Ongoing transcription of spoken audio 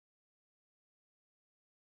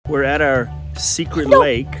We're at our secret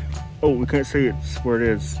lake. Oh, we can't say it's where it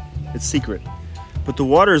is. It's secret. But the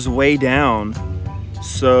water's way down.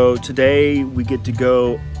 So today we get to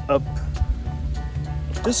go up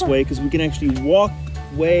this way because we can actually walk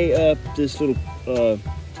way up this little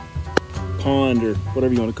pond or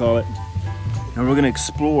whatever you want to call it. And we're gonna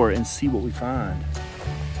explore and see what we find.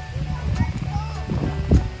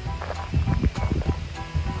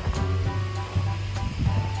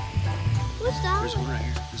 What's that? There's one right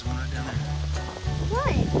here. There's one right down there.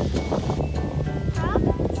 What? Crab?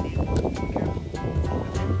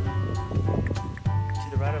 To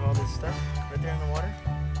the right of all this stuff, right there in the water.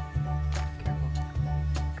 Careful.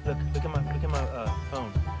 Look at my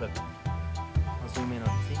phone. Look. I'll zoom in on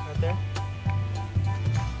it. See right there?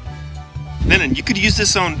 Lennon, you could use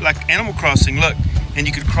this on like Animal Crossing. Look, and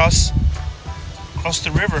you could cross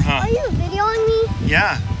the river, huh? Are you videoing me?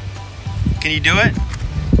 Yeah. Can you do it?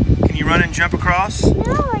 Can you run and jump across?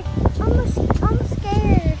 No, like I'm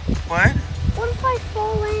scared. What? What if I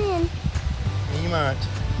fall in? You might.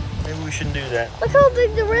 Maybe we shouldn't do that. Look how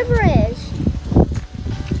big the river is.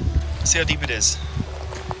 See how deep it is.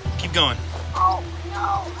 Keep going. Oh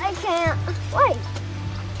no, I can't. Wait.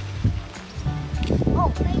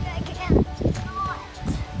 Oh, maybe I can.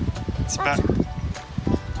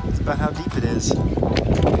 It's about how deep it is.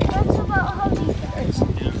 That's about how deep it is.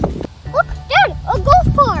 Yeah. Look, Dad, a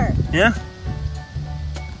golf cart. Yeah?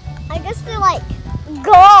 I guess they like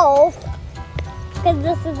golf. Because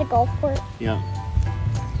this is a golf court. Yeah.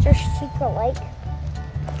 It's your secret lake.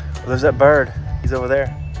 Well, there's that bird. He's over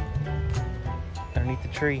there. Underneath the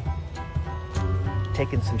tree.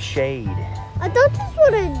 Taking some shade. I thought this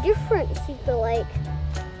was a different secret lake.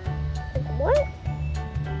 Like what?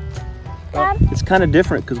 Well, Dad? it's kind of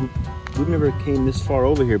different because we've never came this far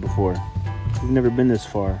over here before. We've never been this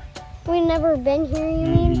far. We've never been here, you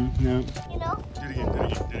mean? No. You know? Do it again, do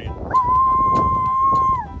it again, do it again.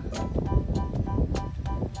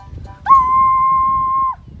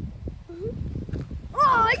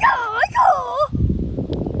 Oh, yeah.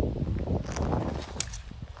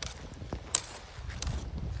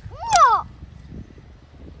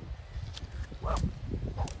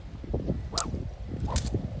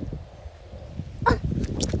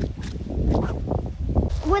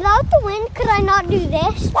 Without the wind, could I not do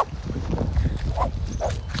this?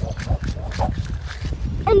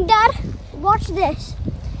 And Dad, watch this.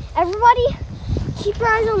 Everybody, keep your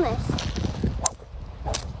eyes on this.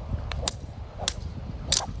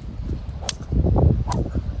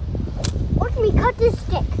 Watch me cut this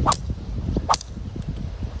stick.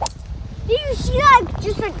 Did you see that?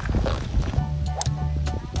 Just like...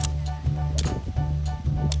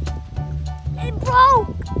 It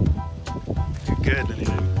broke. You're good,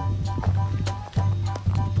 Lennon.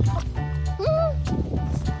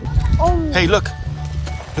 Hey, look.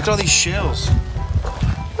 Look at all these shells.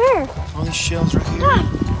 Where? All these shells right here.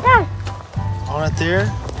 Dad, All right there.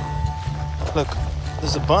 Look,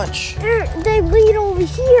 there's a bunch. they lead over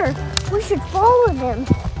here. We should follow them.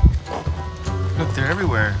 Look, they're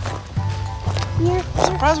everywhere. Here. I'm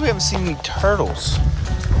surprised we haven't seen any turtles.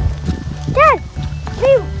 Dad,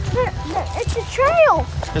 it's a trail.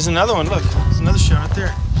 There's another one. Look, there's another shell right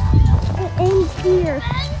there. It ends here.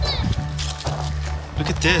 Look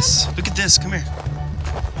at this. Look at this. Come here.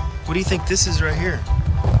 What do you think this is right here?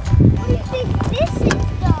 What do you think this is,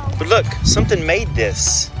 though? But look, something made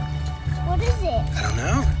this. What is it? I don't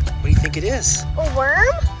know. What do you think it is? A worm?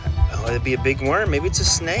 Oh, it'd be a big worm. Maybe it's a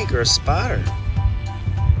snake or a spider.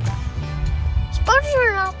 Spiders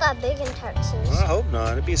are not that big in Texas. Well, I hope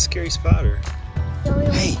not. It'd be a scary spider.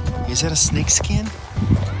 Hey, is that a snake skin?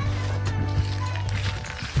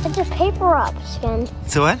 It's a paper wrap skin.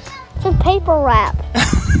 It's a what? It's a paper wrap.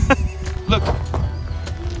 Look.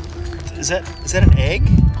 Is that an egg?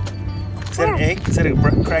 Is that an egg? Is that a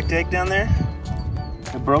cracked egg down there?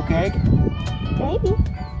 A broke egg? Maybe.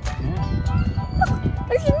 Yeah. Look,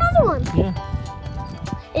 there's another one. Yeah.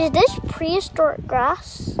 Is this prehistoric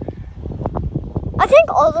grass? I think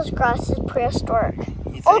all this grass is prehistoric.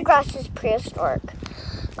 All grass is prehistoric.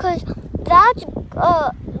 Because that's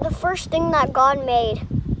the first thing that God made.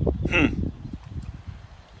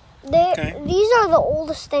 These are the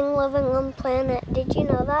oldest thing living on the planet. Did you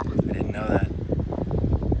know that? I didn't know that.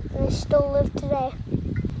 And they still live today.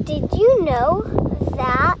 Did you know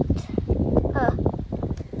that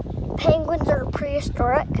penguins are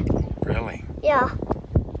prehistoric? Really? Yeah.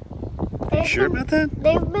 Are you sure about that?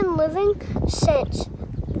 They've been living since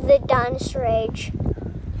the dinosaur age.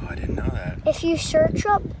 Oh, I didn't know that. If you search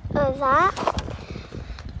up that,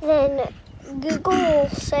 then Google will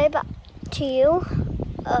say back to you,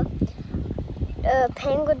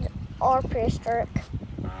 penguins are prehistoric.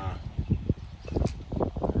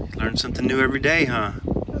 Learn something new every day, huh?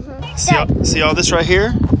 Mm-hmm. See all this right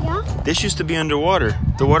here? Yeah. This used to be underwater.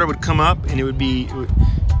 The water would come up and it would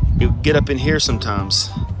get up in here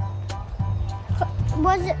sometimes.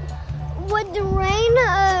 Would the rain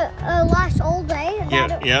last all day?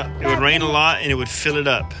 Yeah. It would rain a lot and it would fill it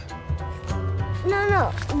up.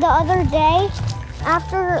 No. The other day,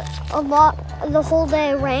 after the whole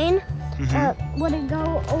day of rain, would it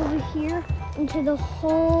go over here into the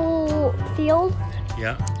whole field?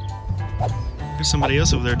 Yeah. There's somebody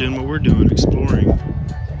else over there doing what we're doing, exploring.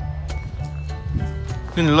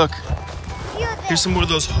 And look, here's some more of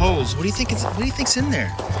those holes. What do you think's in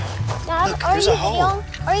there? Dad, look, there's a hole.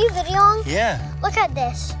 Are you videoing? Yeah. Look at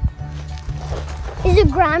this. Is it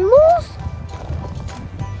granules?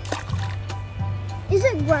 Is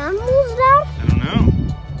it granules, Dad? I don't know.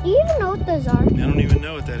 Do you even know what those are? I don't even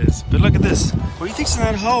know what that is. But look at this. What do you think's in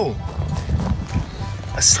that hole?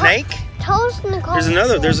 A snake? Tell us in the comments.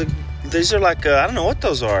 There's another. These are like I don't know what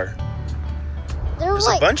those are. There's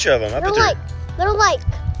a bunch of them. They're like.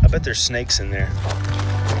 I bet there's snakes in there.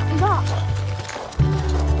 Yeah.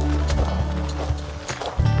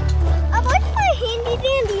 I like my handy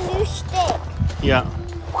dandy new stick. Yeah.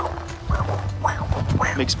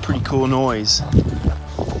 Makes pretty cool noise.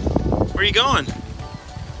 Where are you going?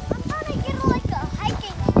 I'm trying to get like a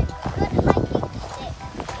hiking stick, a good hiking stick.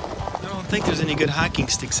 I don't think there's any good hiking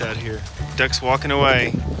sticks out here. Duck's walking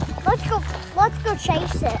away. Let's go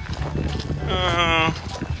chase it.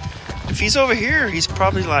 If he's over here, he's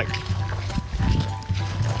probably like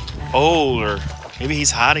old, or maybe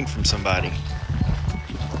he's hiding from somebody.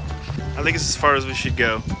 I think it's as far as we should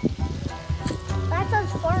go. That's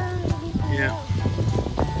as far as we can go.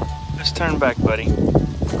 Let's turn back, buddy.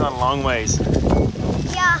 We've gone a long ways.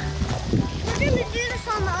 Yeah. We're gonna do this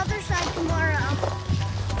on the other side tomorrow.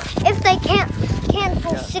 If they can't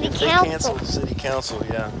cancel city council. They cancel city council,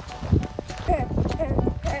 yeah. Hey!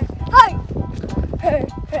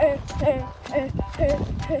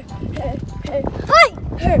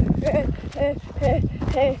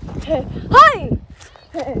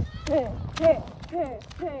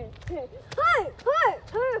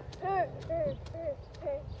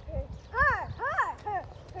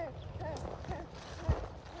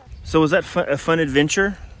 So was that a fun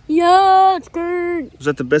adventure? Yeah, it's good. Was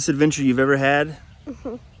that the best adventure you've ever had?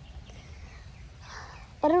 Mm-hmm.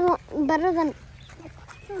 Better than.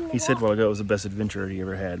 He said a while ago it was the best adventure he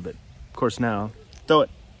ever had, but of course now, throw it.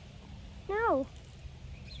 No.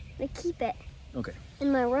 I keep it. Okay.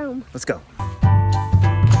 In my room. Let's go.